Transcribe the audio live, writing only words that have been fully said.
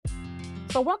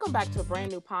So, welcome back to a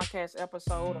brand new podcast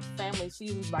episode of Family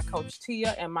Seasons by Coach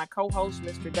Tia and my co-host,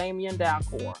 Mr. Damian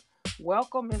Dalcor.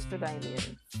 Welcome, Mr.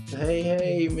 Damian.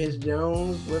 Hey, Miss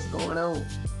Jones, what's going on?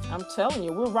 I'm telling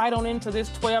you, we're right on into this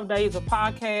 12 days of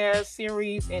podcast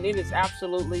series, and it is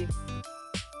absolutely,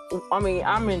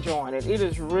 I'm enjoying it.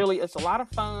 It's a lot of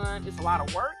fun. It's a lot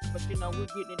of work, but we're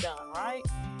getting it done, right?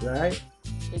 Right?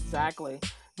 Exactly.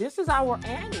 This is our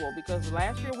annual because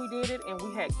last year we did it and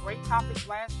we had great topics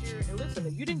last year. And listen,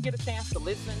 if you didn't get a chance to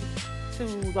listen to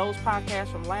those podcasts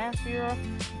from last year,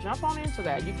 jump on into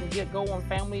that. You can go on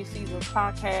Family Seasons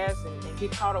podcast and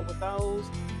get caught up with those.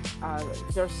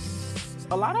 There's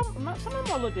a lot of them, some of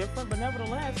them are a little different, but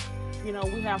nevertheless,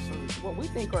 we have what we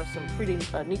think are some pretty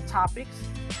neat topics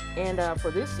and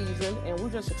for this season, and we're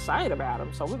just excited about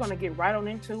them. So we're going to get right on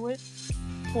into it.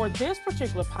 For this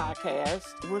particular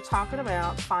podcast, we're talking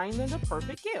about finding the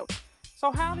perfect gift.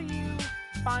 So how do you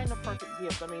find the perfect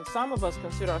gift? I mean, some of us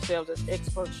consider ourselves as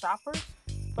expert shoppers,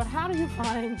 but how do you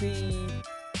find the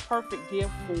perfect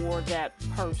gift for that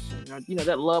person or,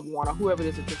 that loved one or whoever it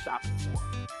is that you're shopping for?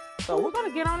 So we're going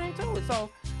to get on into it.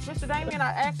 So, Mr. Damian,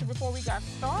 I asked you before we got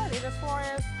started, as far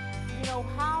as,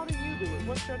 how do you do it?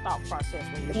 What's your thought process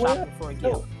when you're shopping for a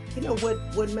gift?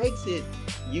 What makes it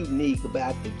unique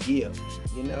about the gift,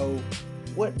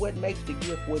 what makes the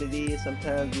gift what it is.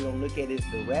 Sometimes we don't look at it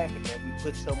as the wrapping, and we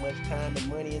put so much time and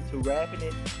money into wrapping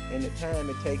it and the time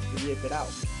it takes to rip it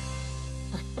out.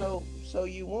 So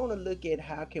you want to look at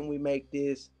how can we make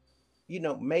this,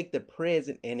 make the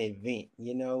present an event.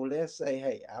 Let's say,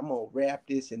 hey, I'm gonna wrap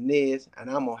this in this and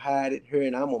I'm gonna hide it here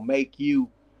and I'm gonna make you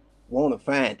want to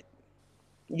find it.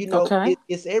 Okay.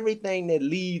 It's everything that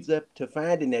leads up to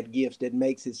finding that gift that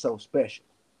makes it so special.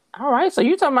 All right, so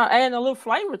you're talking about adding a little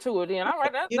flavor to it then. All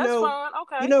right, that's fun.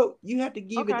 Okay. You have to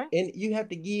give Okay. it, and you have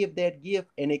to give that gift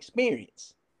an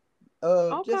experience.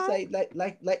 Okay. Just say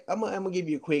like I'm gonna give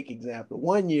you a quick example.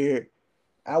 One year,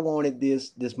 I wanted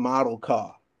this model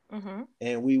car, Mm-hmm.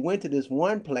 and we went to this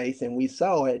one place and we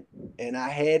saw it, and I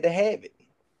had to have it.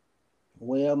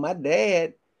 Well, my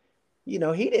dad, he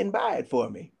didn't buy it for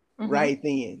me right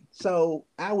then, so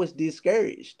I was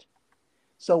discouraged.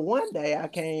 So one day I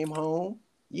came home,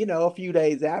 a few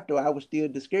days after, I was still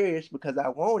discouraged because I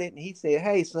wanted, and he said,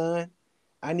 "Hey, son,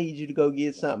 I need you to go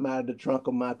get something out of the trunk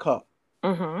of my car."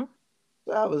 Mm-hmm.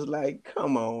 So I was like,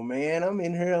 "Come on, man, I'm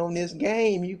in here on this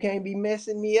game. You can't be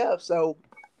messing me up." So,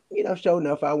 sure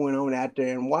enough, I went on out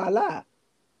there and voila,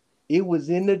 it was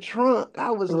in the trunk. I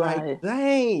was like, Right.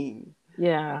 dang.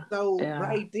 Yeah. So Yeah.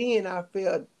 right then I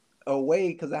felt away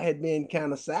because I had been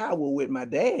kind of sour with my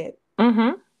dad.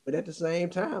 Mm-hmm. But at the same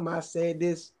time, I said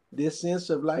this sense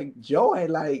of like joy,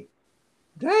 like,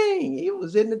 dang, it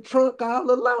was in the trunk all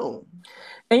along.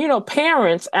 And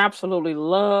parents absolutely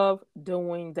love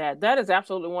doing that. That is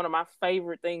absolutely one of my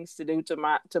favorite things to do to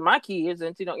my kids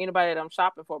and anybody that I'm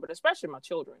shopping for, but especially my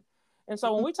children. And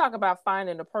so when we talk about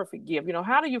finding the perfect gift,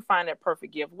 how do you find that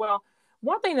perfect gift? Well,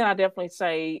 one thing that I definitely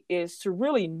say is to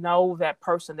really know that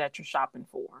person that you're shopping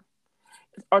for,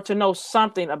 or to know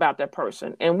something about that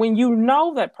person. And when you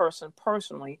know that person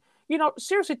personally,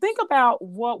 seriously think about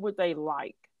what would they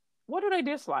like? What do they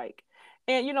dislike?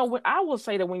 And what I will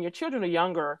say that when your children are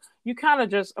younger, you kind of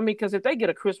just, because if they get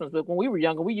a Christmas book, when we were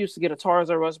younger, we used to get a Toys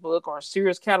R Us book or a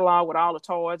Sears catalog with all the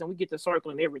toys, and we get the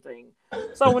circle and everything.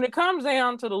 So when it comes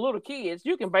down to the little kids,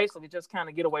 you can basically just kind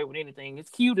of get away with anything. It's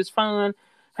cute, it's fun.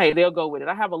 Hey, they'll go with it.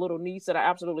 I have a little niece that I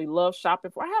absolutely love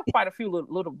shopping for. I have quite a few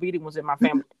little bitty ones in my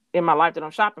family, in my life, that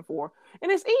I'm shopping for,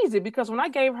 and it's easy because when I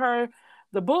gave her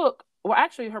the book, well,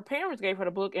 actually, her parents gave her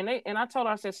the book, and I told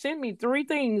her, I said, send me 3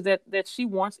 things that she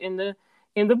wants in the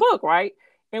book, right?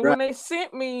 And Right. when they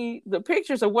sent me the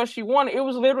pictures of what she wanted, it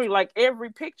was literally like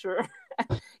every picture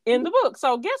in the book.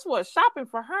 So guess what? Shopping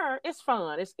for her is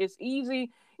fun. It's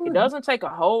easy. It doesn't take a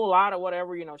whole lot of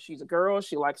whatever. She's a girl.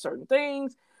 She likes certain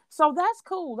things. So that's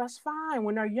cool. That's fine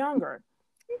when they're younger.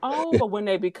 Oh, but when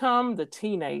they become the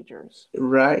teenagers.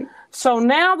 Right. So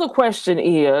now the question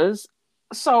is,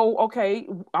 so okay,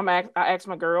 I asked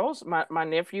my girls, my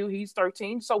nephew, he's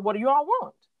 13. So what do you all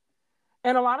want?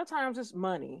 And a lot of times it's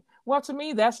money. Well, to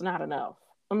me, that's not enough.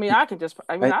 Right.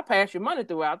 I pass you money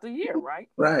throughout the year, right?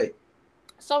 Right.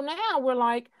 So now we're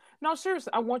like, no,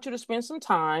 seriously, I want you to spend some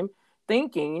time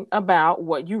thinking about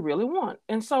what you really want.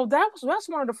 And so that's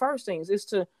one of the first things is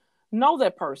to know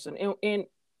that person. And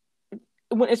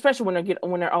especially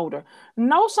when they're older,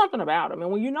 know something about them.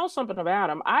 And when you know something about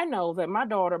them, I know that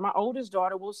my oldest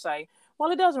daughter will say,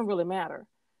 well, it doesn't really matter.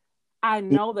 I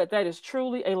know that is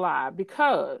truly a lie,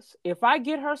 because if I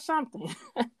get her something,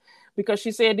 because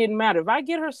she said it didn't matter, if I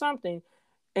get her something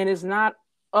and it's not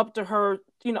up to her,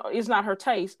 it's not her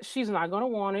taste, she's not going to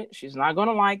want it. She's not going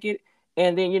to like it.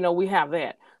 And then, we have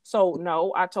that. So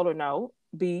no, I told her no,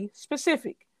 be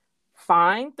specific.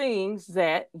 Find things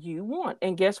that you want.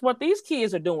 And guess what these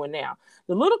kids are doing now?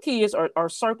 The little kids are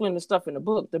circling the stuff in the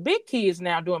book. The big kids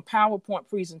now doing PowerPoint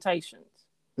presentations.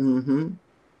 Mm-hmm.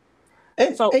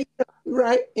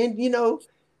 Right. And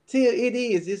Tia,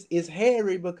 it's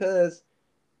hairy because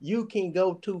you can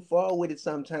go too far with it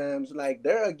sometimes. Like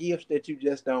there are gifts that you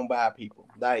just don't buy people.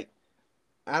 Like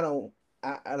I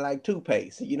like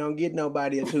toothpaste. You don't get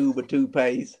nobody a tube of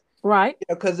toothpaste. Right.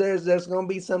 Because there's gonna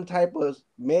be some type of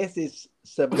message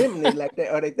subliminally like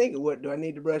that. Or they think, what do I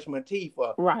need to brush my teeth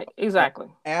for? Right, exactly.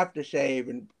 Aftershave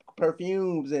and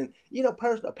perfumes and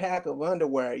a pack of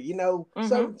underwear.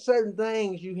 Certain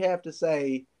things you have to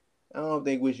say, I don't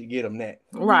think we should get them that.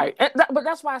 Right. But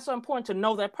that's why it's so important to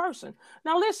know that person.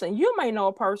 Now, listen, you may know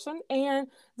a person and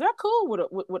they're cool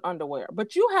with underwear,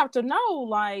 but you have to know,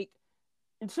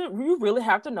 you really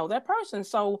have to know that person.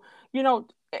 So,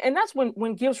 and that's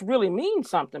when gifts really mean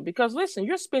something, because listen,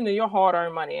 you're spending your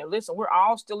hard-earned money, and listen, we're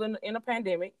all still in a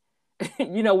pandemic.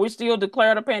 We're still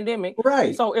declared a pandemic.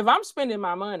 Right. So if I'm spending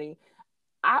my money,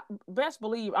 I best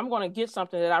believe I'm going to get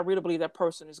something that I really believe that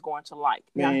person is going to like.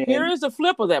 Man. Now, here is the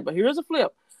flip of that, but here's a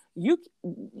flip. You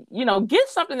get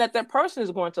something that person is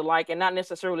going to like, and not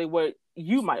necessarily what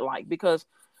you might like. Because,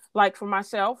 like for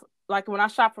myself, like when I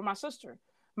shop for my sister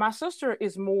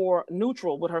is more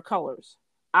neutral with her colors.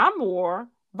 I'm more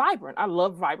vibrant. I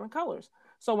love vibrant colors.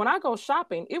 So when I go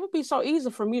shopping, it would be so easy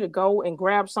for me to go and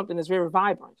grab something that's very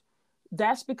vibrant.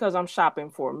 That's because I'm shopping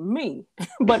for me.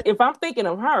 But if I'm thinking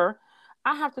of her,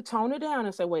 I have to tone it down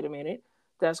and say, wait a minute,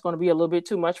 that's going to be a little bit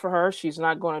too much for her. She's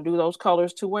not going to do those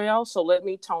colors too well. So let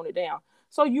me tone it down.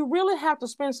 So you really have to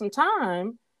spend some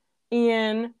time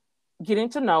in getting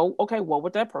to know, okay, what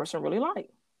would that person really like?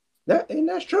 And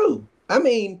that's true. I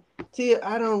mean, Tia,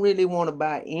 I don't really want to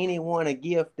buy anyone a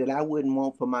gift that I wouldn't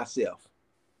want for myself.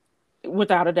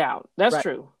 Without a doubt. That's right.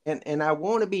 True. And I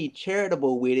want to be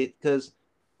charitable with it, because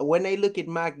when they look at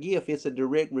my gift, it's a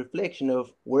direct reflection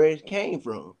of where it came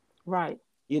from. Right.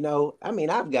 I mean,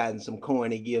 I've gotten some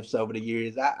corny gifts over the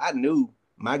years. I knew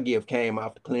my gift came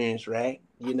off the clearance rack,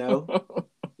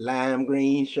 lime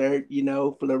green shirt,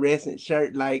 fluorescent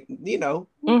shirt,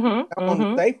 mm-hmm, on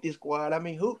the safety squad. I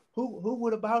mean, who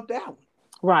would have bought that one?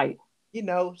 Right.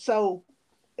 So,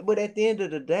 but at the end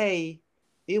of the day,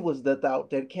 it was the thought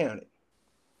that counted.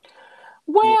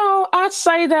 Well, I'd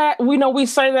say that, we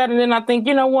say that, and then I think,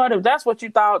 what, if that's what you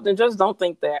thought, then just don't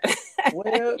think that.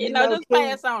 Well, just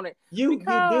pass on it. You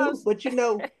do, but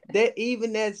that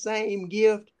even that same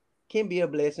gift can be a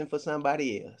blessing for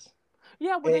somebody else.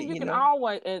 Yeah, but then you can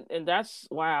always, and that's,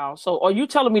 wow. So are you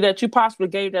telling me that you possibly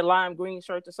gave that lime green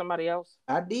shirt to somebody else?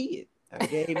 I did. I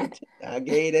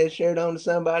gave that shirt on to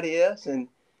somebody else, and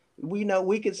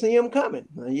we could see them coming,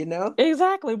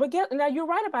 Exactly. But now you're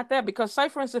right about that, because say,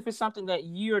 for instance, if it's something that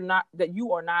you are not,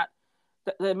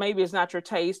 that maybe it's not your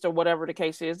taste or whatever the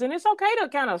case is, then it's okay to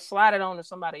kind of slide it on to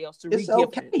somebody else to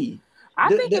re-gift it. I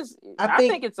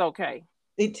think it's okay.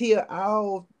 Tia,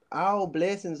 all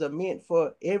blessings are meant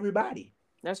for everybody.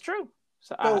 That's true.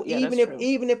 So even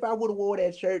if I would have wore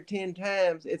that shirt 10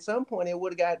 times, at some point it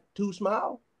would have got too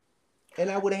small, and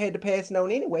I would have had to pass it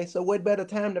on anyway. So what better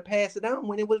time to pass it on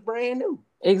when it was brand new?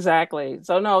 Exactly.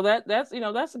 So no, that's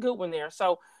a good one there.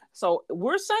 So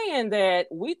we're saying that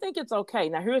we think it's okay.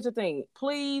 Now, here's the thing.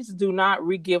 Please do not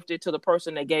re-gift it to the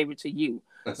person that gave it to you.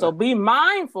 So be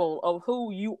mindful of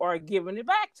who you are giving it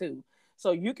back to.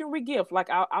 So you can re-gift.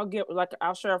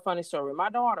 I'll share a funny story. My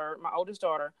oldest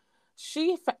daughter,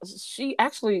 she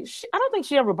actually, I don't think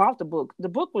she ever bought the book. The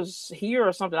book was here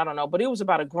or something, I don't know, but it was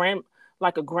about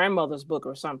a grandmother's book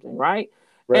or something, right?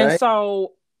 And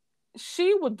so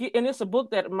she would get, and it's a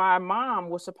book that my mom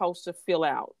was supposed to fill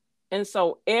out. And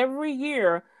so every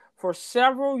year for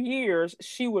several years,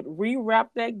 she would rewrap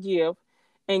that gift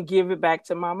and give it back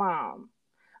to my mom.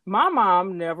 My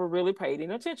mom never really paid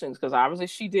any attention, because obviously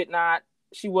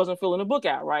she wasn't filling the book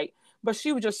out, right? But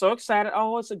she was just so excited.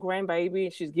 Oh, it's a grandbaby,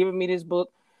 and she's giving me this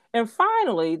book. And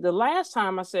finally, the last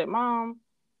time I said, Mom,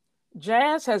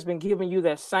 Jazz has been giving you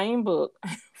that same book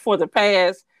for the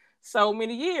past so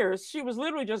many years. She was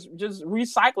literally just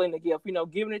recycling the gift,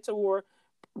 giving it to her,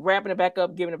 wrapping it back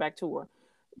up, giving it back to her.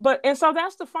 And so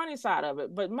that's the funny side of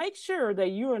it. But make sure that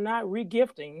you are not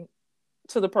re-gifting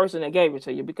to the person that gave it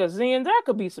to you, because then there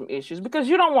could be some issues, because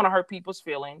you don't want to hurt people's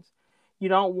feelings. You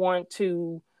don't want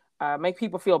to make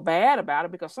people feel bad about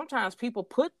it, because sometimes people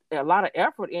put a lot of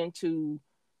effort into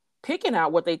picking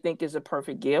out what they think is a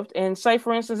perfect gift. And say,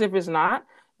 for instance, if it's not,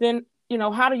 then,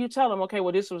 how do you tell them, okay,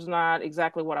 well, this was not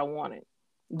exactly what I wanted?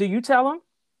 Do you tell them?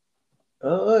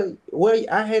 Well,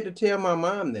 I had to tell my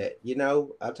mom that,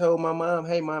 I told my mom,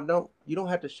 hey, mom, you don't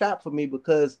have to shop for me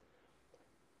because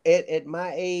at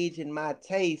my age and my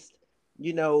taste,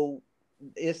 you know,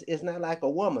 it's not like a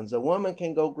woman's. A woman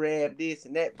can go grab this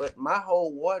and that, but my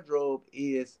whole wardrobe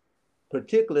is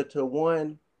particular to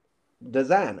one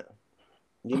designer,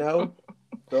 you know.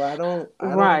 So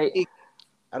Right.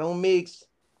 I don't mix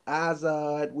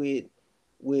Azad with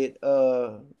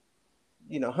Hunt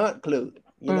Club.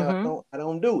 Mm-hmm. I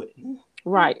don't do it.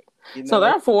 Right. You So know,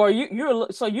 therefore,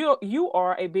 you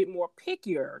are a bit more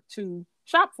pickier to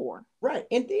shop for. right.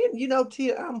 And then,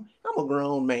 Tia, I'm a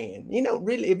grown man.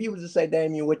 Really, if you was to say,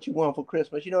 Damien, what you want for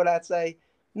Christmas, you know what I'd say?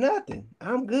 Nothing.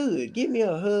 I'm good. Give me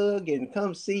a hug and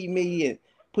come see me and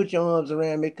put your arms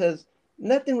around me because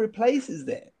nothing replaces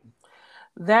that.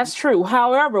 That's true.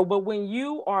 However, but when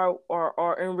you are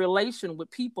in relation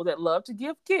with people that love to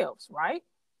give gifts, right?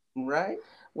 Right?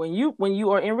 When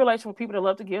you are in relation with people that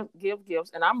love to give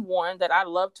gifts, and I'm one that I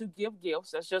love to give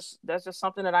gifts. That's just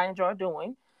something that I enjoy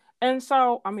doing. And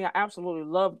so, I mean, I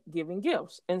absolutely love giving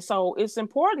gifts. And so it's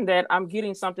important that I'm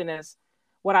getting something that's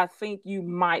what I think you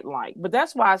might like. But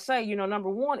that's why I say, number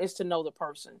one is to know the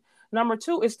person. Number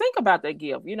two is think about that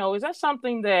gift. Is that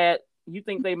something that you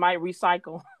think they might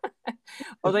recycle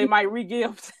or they might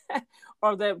regift?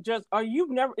 Or that just or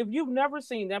you've never if you've never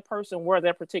seen that person wear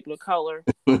that particular color.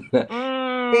 Till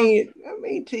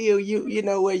you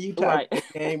know where you talk Right.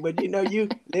 that game, but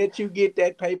you get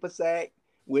that paper sack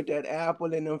with that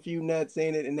apple and a few nuts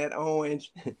in it and that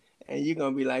orange, and you're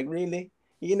gonna be like, really,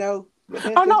 But Oh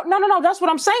that's no, just no, no, no. That's what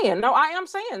I'm saying. No, I am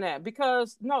saying that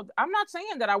because no, I'm not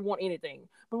saying that I want anything.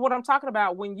 But what I'm talking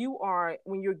about when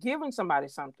you're giving somebody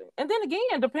something, and then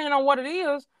again, depending on what it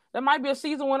is, there might be a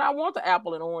season when I want the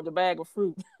apple and orange, a bag of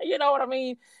fruit. You know what I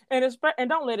mean? And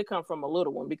don't let it come from a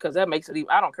little one because that makes it even.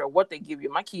 I don't care what they give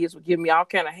you. My kids would give me all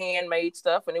kind of handmade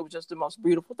stuff, and it was just the most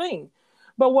beautiful thing.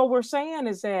 But what we're saying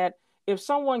is that if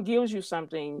someone gives you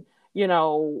something,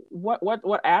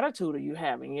 what attitude are you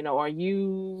having? Are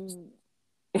you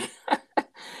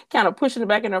kind of pushing it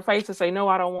back in their face and say, no,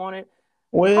 I don't want it.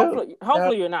 well, uh,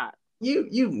 Hopefully you're not.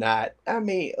 you not.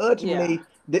 Yeah. Ultimately,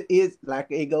 it's like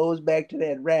it goes back to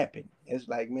that wrapping. It's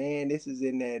like, man, this is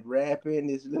in that wrapping.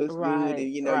 This looks good, Right.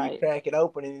 and you Right. crack it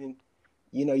open, and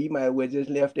you might as well just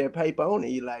left that paper on it.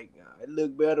 You're like, it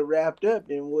look better wrapped up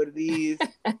than what it is.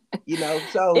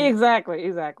 So Exactly.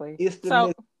 Exactly. it's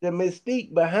So the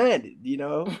mystique behind it.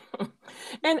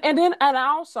 and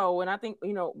also, and I think,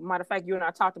 matter of fact, you and I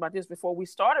talked about this before we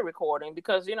started recording,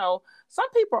 because some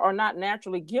people are not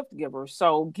naturally gift givers.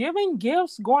 So giving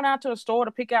gifts, going out to a store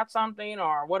to pick out something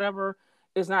or whatever,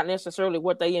 is not necessarily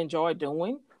what they enjoy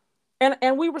doing.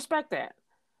 And we respect that.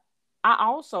 I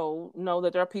also know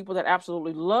that there are people that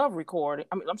absolutely love recording.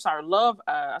 I mean, I'm sorry, love,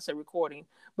 I said recording,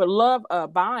 but love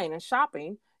buying and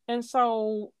shopping. And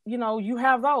so, you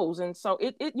have those. And so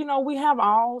we have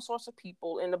all sorts of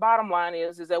people. And the bottom line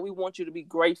is that we want you to be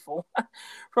grateful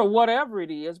for whatever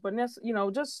it is. But that's,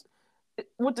 just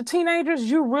with the teenagers,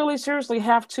 you really seriously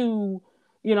have to,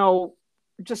 you know,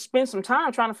 just spend some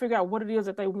time trying to figure out what it is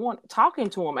that they want, talking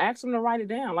to them, ask them to write it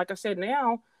down. Like I said,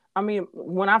 now, I mean,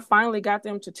 when I finally got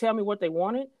them to tell me what they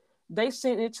wanted, they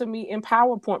sent it to me in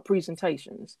PowerPoint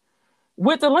presentations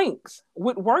with the links,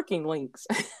 with working links.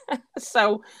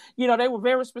 So, they were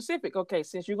very specific. Okay,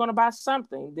 since you're going to buy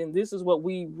something, then this is what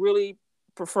we really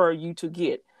prefer you to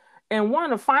get. And one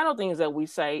of the final things that we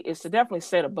say is to definitely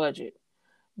set a budget,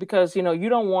 because you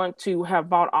don't want to have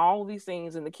bought all these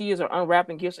things and the kids are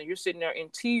unwrapping gifts and you're sitting there in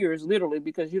tears literally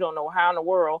because you don't know how in the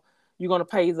world you're going to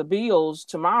pay the bills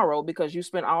tomorrow because you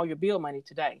spent all your bill money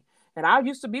today. And I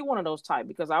used to be one of those type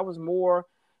because I was more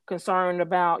concerned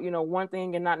about one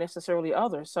thing and not necessarily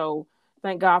other. So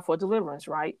thank God for deliverance,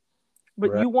 right?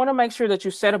 But Right. you want to make sure that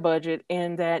you set a budget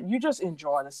and that you just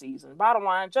enjoy the season. Bottom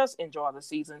line, just enjoy the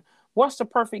season. What's the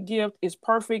perfect gift is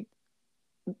perfect.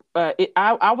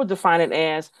 I would define it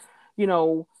as, you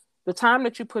know, the time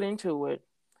that you put into it,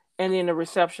 and then the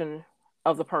reception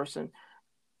of the person.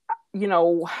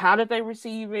 How did they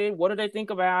receive it? What did they think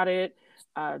about it?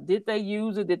 Did they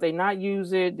use it? Did they not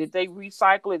use it? Did they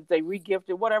recycle it? Did they regift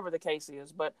it? Whatever the case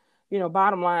is. But,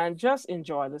 bottom line, just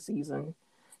enjoy the season.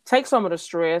 Take some of the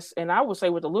stress. And I would say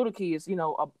with the little kids,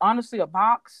 honestly, a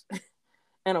box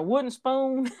and a wooden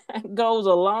spoon goes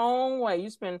a long way. You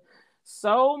spend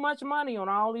so much money on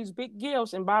all these big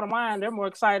gifts, and bottom line, they're more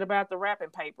excited about the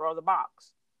wrapping paper or the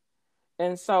box.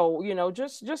 And so,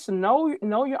 just know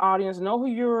your audience, know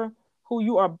who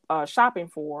you are shopping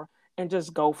for, and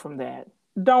just go from that.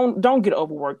 Don't get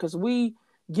overworked, because we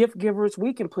gift givers,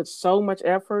 we can put so much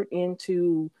effort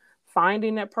into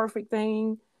finding that perfect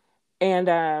thing.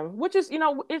 And which is,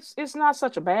 it's not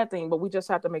such a bad thing, but we just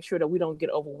have to make sure that we don't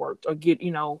get overworked or get,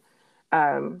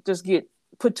 just get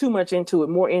put too much into it,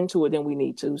 more into it than we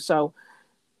need to. So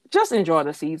just enjoy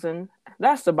the season.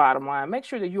 That's the bottom line. Make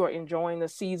sure that you are enjoying the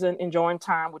season, enjoying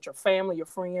time with your family, your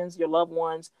friends, your loved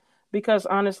ones, because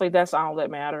honestly, that's all that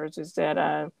matters, is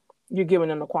that you're giving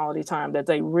them the quality time that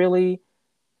they really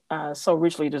so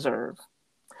richly deserve.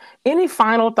 Any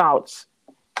final thoughts,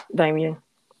 Damien?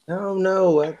 I don't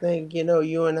know. I think,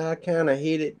 you and I kind of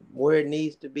hit it where it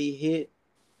needs to be hit,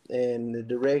 and the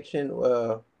direction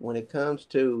when it comes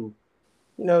to,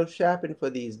 shopping for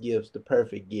these gifts, the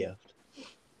perfect gift,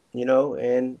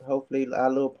 and hopefully our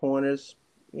little pointers,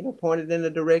 pointed in the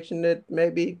direction that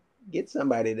maybe get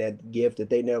somebody that gift that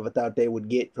they never thought they would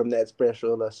get from that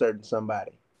special or certain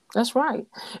somebody. That's right.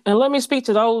 And let me speak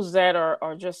to those that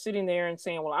are just sitting there and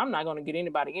saying, well, I'm not going to get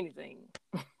anybody anything.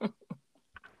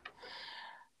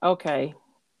 Okay.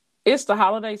 It's the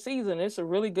holiday season. It's a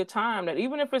really good time that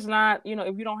even if it's not,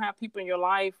 if you don't have people in your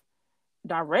life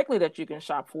directly that you can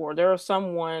shop for, there are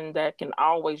someone that can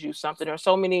always use something. There are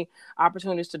so many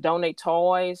opportunities to donate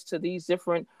toys to these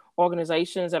different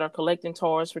organizations that are collecting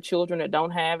toys for children that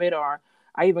don't have it. Or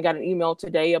I even got an email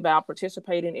today about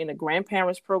participating in a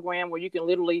grandparents program where you can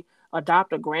literally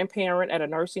adopt a grandparent at a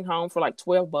nursing home for like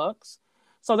 $12.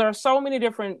 So there are so many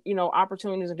different,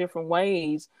 opportunities and different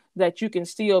ways that you can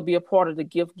still be a part of the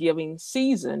gift giving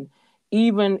season,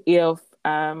 even if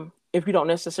you don't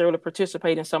necessarily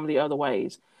participate in some of the other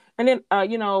ways. And then, I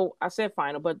said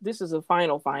final, but this is a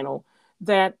final,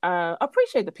 that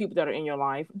appreciate the people that are in your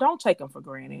life. Don't take them for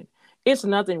granted. It's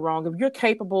nothing wrong. If you're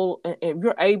capable, if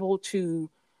you're able to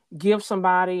give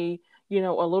somebody, a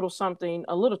little something,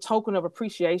 a little token of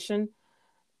appreciation,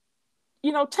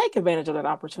 take advantage of that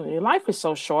opportunity. Life is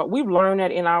so short. We've learned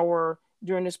that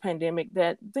during this pandemic,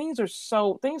 that things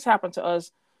happen to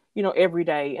us, every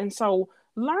day. And so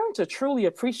learn to truly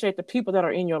appreciate the people that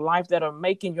are in your life that are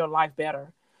making your life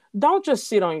better. Don't just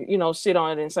sit on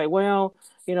it and say, well,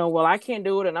 I can't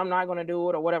do it and I'm not going to do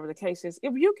it, or whatever the case is.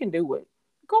 If you can do it,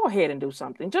 go ahead and do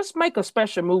something. Just make a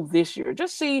special move this year.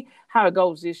 Just see how it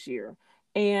goes this year.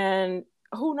 And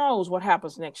who knows what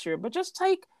happens next year, but just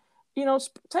take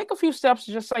a few steps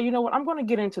to just say, what, I'm going to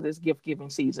get into this gift giving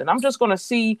season. I'm just going to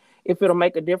see if it'll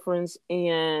make a difference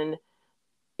in,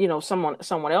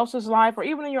 someone else's life, or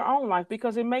even in your own life,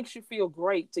 because it makes you feel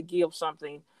great to give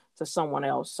something to someone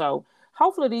else. So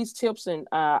hopefully these tips and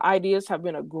ideas have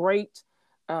been a great,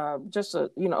 a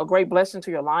great blessing to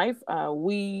your life.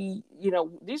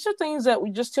 These are things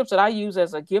tips that I use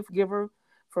as a gift giver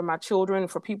for my children,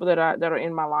 for people that are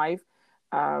in my life.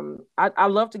 I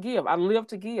love to give. I live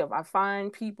to give. I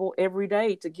find people every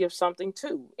day to give something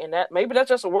to, and that's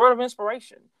just a word of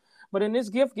inspiration. But in this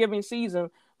gift giving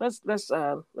season, let's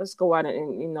go out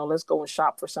and let's go and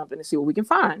shop for something and see what we can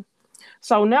find.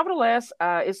 So nevertheless,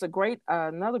 it's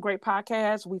another great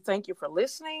podcast. We thank you for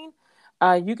listening.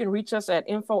 You can reach us at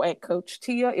info@Coach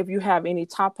Tia if you have any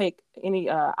topic, any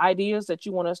ideas that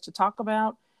you want us to talk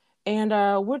about. And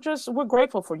we're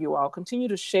grateful for you all. Continue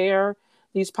to share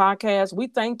these podcasts. We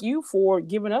thank you for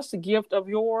giving us the gift of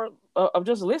of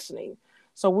just listening.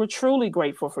 So we're truly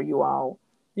grateful for you all.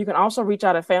 You can also reach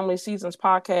out at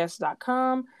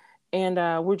FamilySeasonsPodcast.com.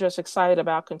 And we're just excited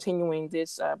about continuing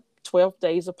this 12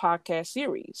 Days of Podcast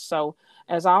series. So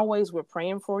as always, we're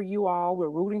praying for you all. We're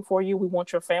rooting for you. We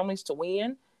want your families to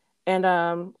win. And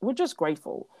we're just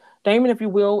grateful. Damon, if you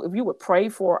would pray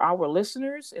for our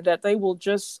listeners that they will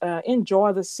just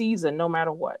enjoy the season no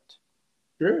matter what.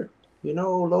 Sure.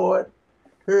 Lord,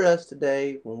 hear us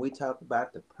today when we talk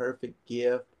about the perfect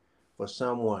gift for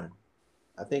someone.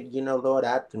 I think, Lord,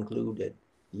 I'd conclude that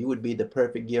you would be the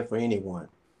perfect gift for anyone.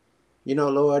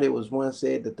 Lord, it was once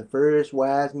said that the first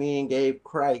wise men gave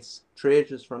Christ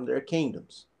treasures from their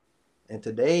kingdoms. And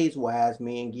today's wise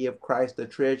men give Christ the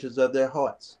treasures of their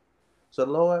hearts. So,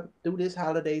 Lord, through this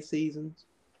holiday season,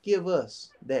 give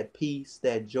us that peace,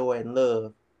 that joy, and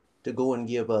love to go and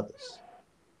give others.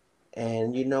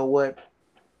 And you know what?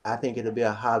 I think it'll be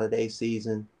a holiday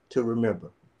season to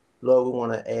remember. Lord, we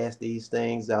want to ask these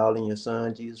things all in your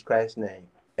Son, Jesus Christ's name.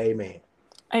 Amen.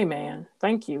 Amen.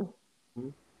 Thank you.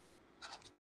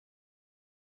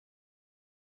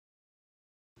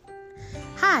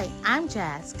 Hi, I'm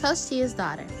Jazz, Coach Tia's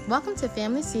daughter. Welcome to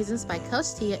Family Seasons by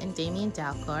Coach Tia and Damien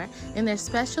Dalcor in their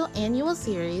special annual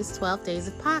series, 12 Days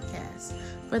of Podcasts.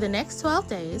 For the next 12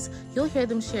 days, you'll hear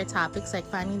them share topics like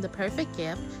finding the perfect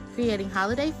gift, creating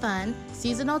holiday fun,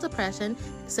 seasonal depression,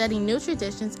 setting new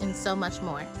traditions, and so much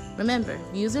more. Remember,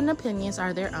 views and opinions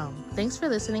are their own. Thanks for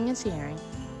listening and sharing.